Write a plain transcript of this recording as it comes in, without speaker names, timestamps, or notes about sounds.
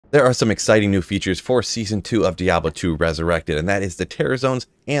There are some exciting new features for Season 2 of Diablo 2 Resurrected, and that is the Terror Zones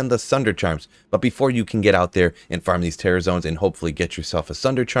and the Sunder Charms. But before you can get out there and farm these Terror Zones and hopefully get yourself a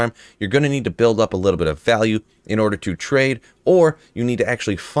Sunder Charm, you're going to need to build up a little bit of value in order to trade, or you need to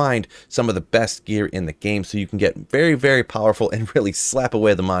actually find some of the best gear in the game so you can get very, very powerful and really slap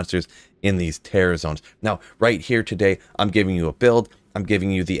away the monsters in these Terror Zones. Now, right here today, I'm giving you a build. I'm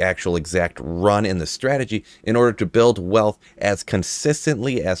giving you the actual exact run in the strategy in order to build wealth as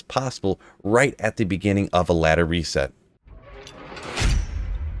consistently as possible right at the beginning of a ladder reset.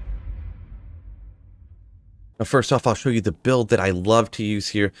 Now, first off, I'll show you the build that I love to use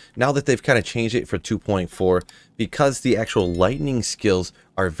here now that they've kind of changed it for 2.4, because the actual lightning skills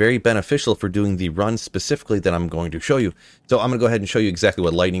are very beneficial for doing the run specifically that I'm going to show you. So I'm going to go ahead and show you exactly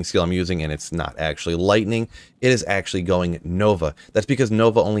what lightning skill I'm using, and it's not actually lightning. It is actually going Nova. That's because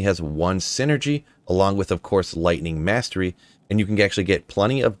Nova only has one synergy, along with, of course, lightning mastery, and you can actually get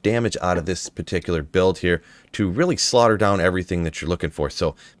plenty of damage out of this particular build here to really slaughter down everything that you're looking for.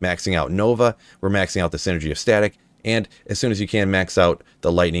 So maxing out Nova, we're maxing out the synergy of static, and as soon as you can max out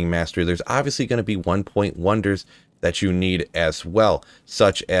the lightning mastery. There's obviously going to be 1-point wonders that you need as well,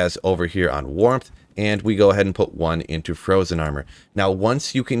 such as over here on warmth, and we go ahead and put one into frozen armor. Now,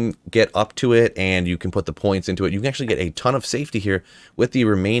 once you can get up to it and you can put the points into it, you can actually get a ton of safety here with the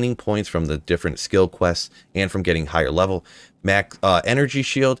remaining points from the different skill quests and from getting higher level. Max energy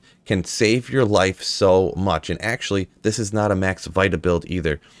shield can save your life so much, and actually this is not a max vita build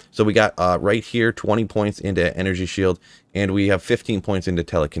either. So we got right here 20 points into energy shield, and we have 15 points into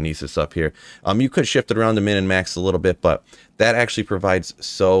telekinesis up here. You could shift it around the min and max a little bit, but that actually provides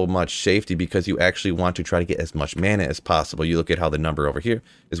so much safety because you actually want to try to get as much mana as possible. You look at how the number over here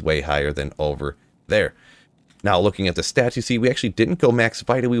is way higher than over there. Now, looking at the stats, you see we actually didn't go max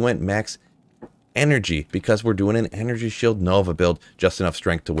vita, we went max energy because we're doing an energy shield Nova build, just enough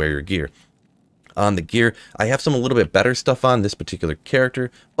strength to wear your gear. On the gear, I have some a little bit better stuff on this particular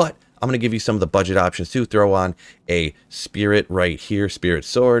character, but I'm going to give you some of the budget options too. Throw on a spirit right here, spirit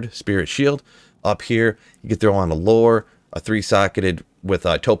sword, spirit shield. Up here, you can throw on a lore, a 3-socketed with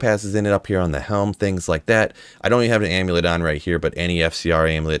topazes in it up here on the helm, things like that. I don't even have an amulet on right here, but any FCR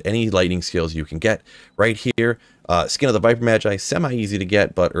amulet, any lightning skills you can get right here. Skin of the Viper Magi, semi-easy to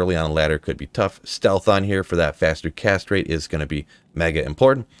get, but early on the ladder could be tough. Stealth on here for that faster cast rate is going to be mega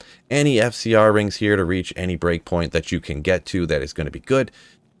important. Any FCR rings here to reach any breakpoint that you can get to, that is going to be good.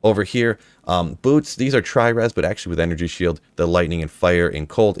 Over here, boots, these are tri-res, but actually with energy shield, the lightning and fire and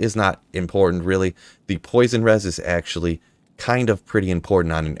cold is not important really. The poison res is actually kind of pretty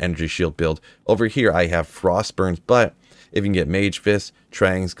important on an energy shield build. Over here, I have frost burns, but if you can get Mage Fist,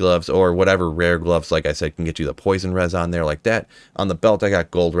 Trangs gloves, or whatever rare gloves, like I said, can get you the poison res on there like that. On the belt, I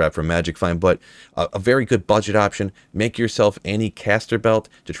got gold wrap from Magic Find, but a very good budget option. Make yourself any caster belt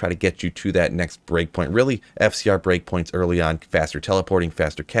to try to get you to that next breakpoint. Really, FCR breakpoints early on, faster teleporting,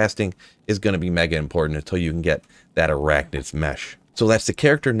 faster casting is going to be mega important until you can get that Arachnid's Mesh. So that's the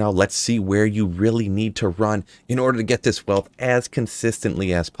character. Now let's see where you really need to run in order to get this wealth as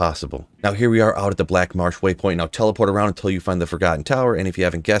consistently as possible. Now here we are out at the Black Marsh waypoint. Now teleport around until you find the Forgotten Tower, and if you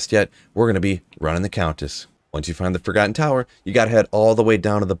haven't guessed yet, we're going to be running the Countess. Once you find the Forgotten Tower, you got to head all the way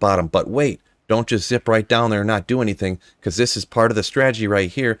down to the bottom. But wait, don't just zip right down there and not do anything, because this is part of the strategy right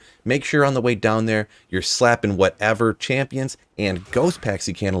here. Make sure on the way down there, you're slapping whatever champions and ghost packs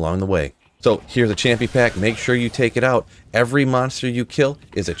you can along the way. So here's a champion pack. Make sure you take it out. Every monster you kill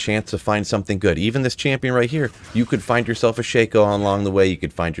is a chance to find something good. Even this champion right here, you could find yourself a Shaco along the way. You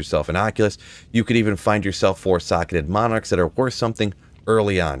could find yourself an Oculus. You could even find yourself 4-socketed monarchs that are worth something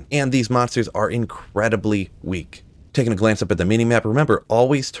early on. And these monsters are incredibly weak. Taking a glance up at the minimap, remember,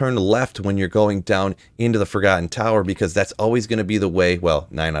 always turn left when you're going down into the Forgotten Tower, because that's always going to be the way, well,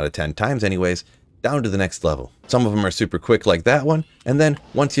 9 out of 10 times anyways, down to the next level. Some of them are super quick like that one, and then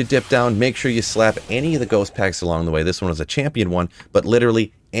once you dip down, make sure you slap any of the ghost packs along the way. This one is a champion one, but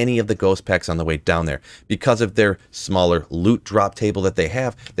literally any of the ghost packs on the way down there. Because of their smaller loot drop table that they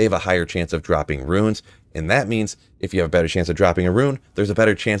have a higher chance of dropping runes, and that means if you have a better chance of dropping a rune, there's a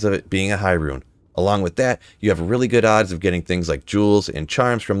better chance of it being a high rune. Along with that, you have really good odds of getting things like jewels and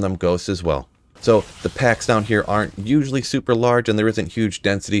charms from them ghosts as well. So the packs down here aren't usually super large and there isn't huge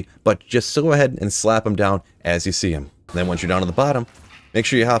density, but just go ahead and slap them down as you see them. And then once you're down to the bottom, make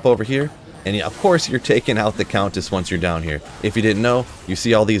sure you hop over here, and of course you're taking out the Countess once you're down here. If you didn't know, you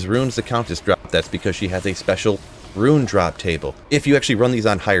see all these runes the Countess dropped. That's because she has a special rune drop table. If you actually run these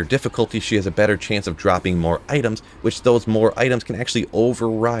on higher difficulty, she has a better chance of dropping more items, which those more items can actually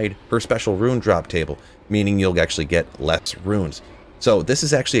override her special rune drop table, meaning you'll actually get less runes. So this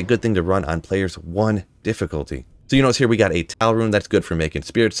is actually a good thing to run on players 1 difficulty. So you notice here we got a tile rune that's good for making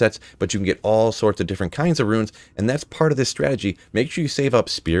spirit sets, but you can get all sorts of different kinds of runes, and that's part of this strategy. Make sure you save up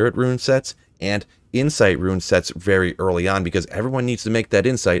spirit rune sets and insight rune sets very early on, because everyone needs to make that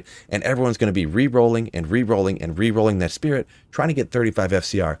insight, and everyone's going to be re-rolling and re-rolling and re-rolling that spirit, trying to get 35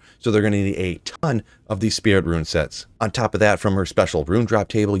 FCR. So they're going to need a ton of these spirit rune sets. On top of that, from her special rune drop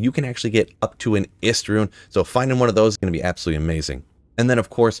table, you can actually get up to an ist rune, so finding one of those is going to be absolutely amazing. And then, of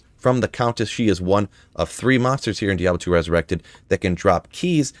course, from the Countess, she is one of 3 monsters here in Diablo 2 Resurrected that can drop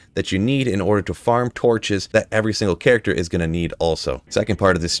keys that you need in order to farm torches that every single character is going to need also. Second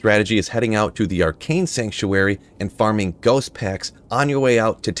part of this strategy is heading out to the Arcane Sanctuary and farming ghost packs on your way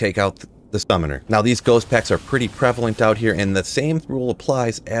out to take out the summoner. Now, these ghost packs are pretty prevalent out here, and the same rule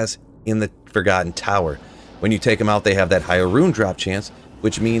applies as in the Forgotten Tower. When you take them out, they have that higher rune drop chance,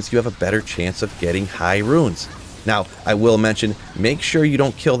 which means you have a better chance of getting high runes. Now, I will mention, make sure you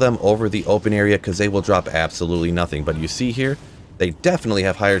don't kill them over the open area, because they will drop absolutely nothing. But you see here, they definitely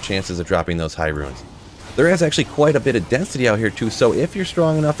have higher chances of dropping those high runes. There is actually quite a bit of density out here too, so if you're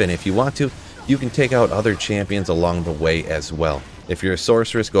strong enough and if you want to, you can take out other champions along the way as well. If you're a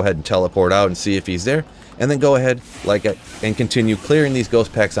sorceress, go ahead and teleport out and see if he's there, and then go ahead and continue clearing these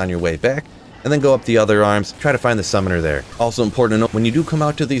ghost packs on your way back, and then go up the other arms, try to find the summoner there. Also important to note, when you do come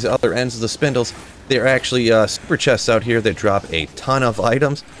out to these other ends of the spindles, there are actually super chests out here that drop a ton of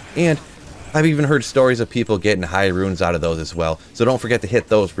items, and I've even heard stories of people getting high runes out of those as well, so don't forget to hit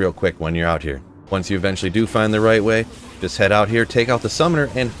those real quick when you're out here. Once you eventually do find the right way, just head out here, take out the summoner,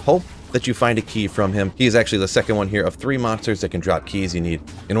 and hope that you find a key from him. He is actually the second one here of 3 monsters that can drop keys you need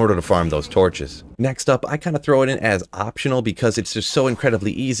in order to farm those torches. Next up, I kind of throw it in as optional because it's just so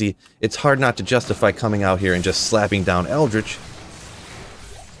incredibly easy. It's hard not to justify coming out here and just slapping down Eldritch,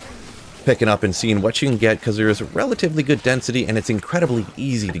 picking up and seeing what you can get, because there is relatively good density and it's incredibly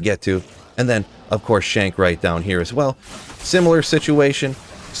easy to get to. And then, of course, Shank right down here as well. Similar situation.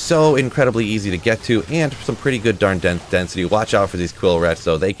 So incredibly easy to get to, and some pretty good darn density. Watch out for these quill rats,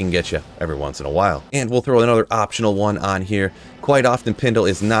 though. They can get you every once in a while. And we'll throw another optional one on here. Quite often, Pindle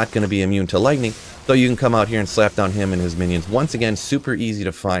is not going to be immune to lightning, so you can come out here and slap down him and his minions. Once again, super easy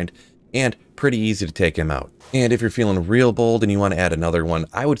to find and pretty easy to take him out. And if you're feeling real bold and you want to add another one,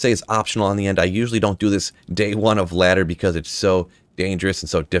 I would say it's optional on the end. I usually don't do this day 1 of ladder because it's so dangerous and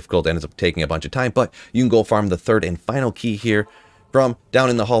so difficult, and ends up taking a bunch of time, but you can go farm the third and final key here from down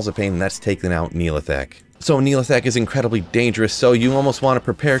in the Halls of Pain, and that's taking out Neelathak. So Neelathak is incredibly dangerous, so you almost want to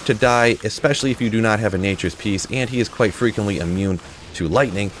prepare to die, especially if you do not have a Nature's Peace, and he is quite frequently immune to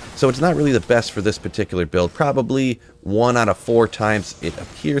lightning, so it's not really the best for this particular build. Probably 1 out of 4 times, it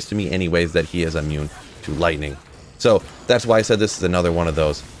appears to me anyways, that he is immune to lightning. So that's why I said this is another one of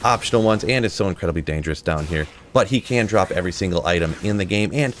those optional ones, and it's so incredibly dangerous down here. But he can drop every single item in the game,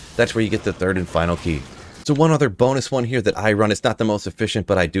 and that's where you get the third and final key. So one other bonus one here that I run, it's not the most efficient,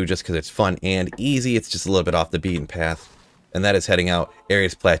 but I do just because it's fun and easy. It's just a little bit off the beaten path. And that is heading out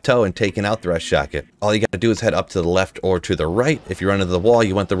Ares Plateau and taking out Thresh Shocket. All you got to do is head up to the left or to the right. If you run into the wall,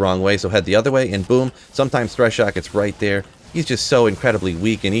 you went the wrong way, so head the other way, and boom, sometimes Thresh Shocket's right there. He's just so incredibly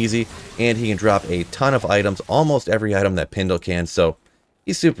weak and easy, and he can drop a ton of items, almost every item that Pindle can, so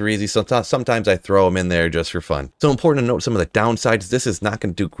he's super easy. So sometimes I throw him in there just for fun. So important to note some of the downsides. This is not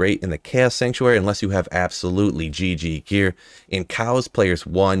going to do great in the Chaos Sanctuary unless you have absolutely GG gear. In Cows, players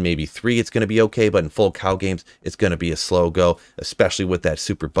 1, maybe 3, it's going to be okay, but in full Cow games, it's going to be a slow go, especially with that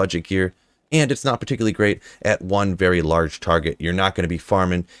super budget gear. And it's not particularly great at one very large target. You're not going to be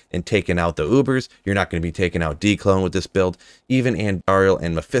farming and taking out the Ubers. You're not going to be taking out D-Clone with this build. Even Andariel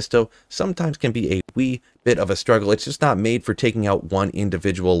and Mephisto sometimes can be a wee bit of a struggle. It's just not made for taking out one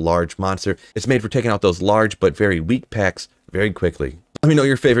individual large monster. It's made for taking out those large but very weak packs very quickly. Let me know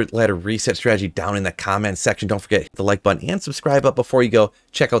your favorite ladder reset strategy down in the comments section. Don't forget to hit the like button and subscribe up before you go.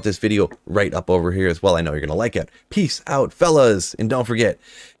 Check out this video right up over here as well. I know you're going to like it. Peace out, fellas. And don't forget,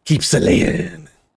 keep slaying.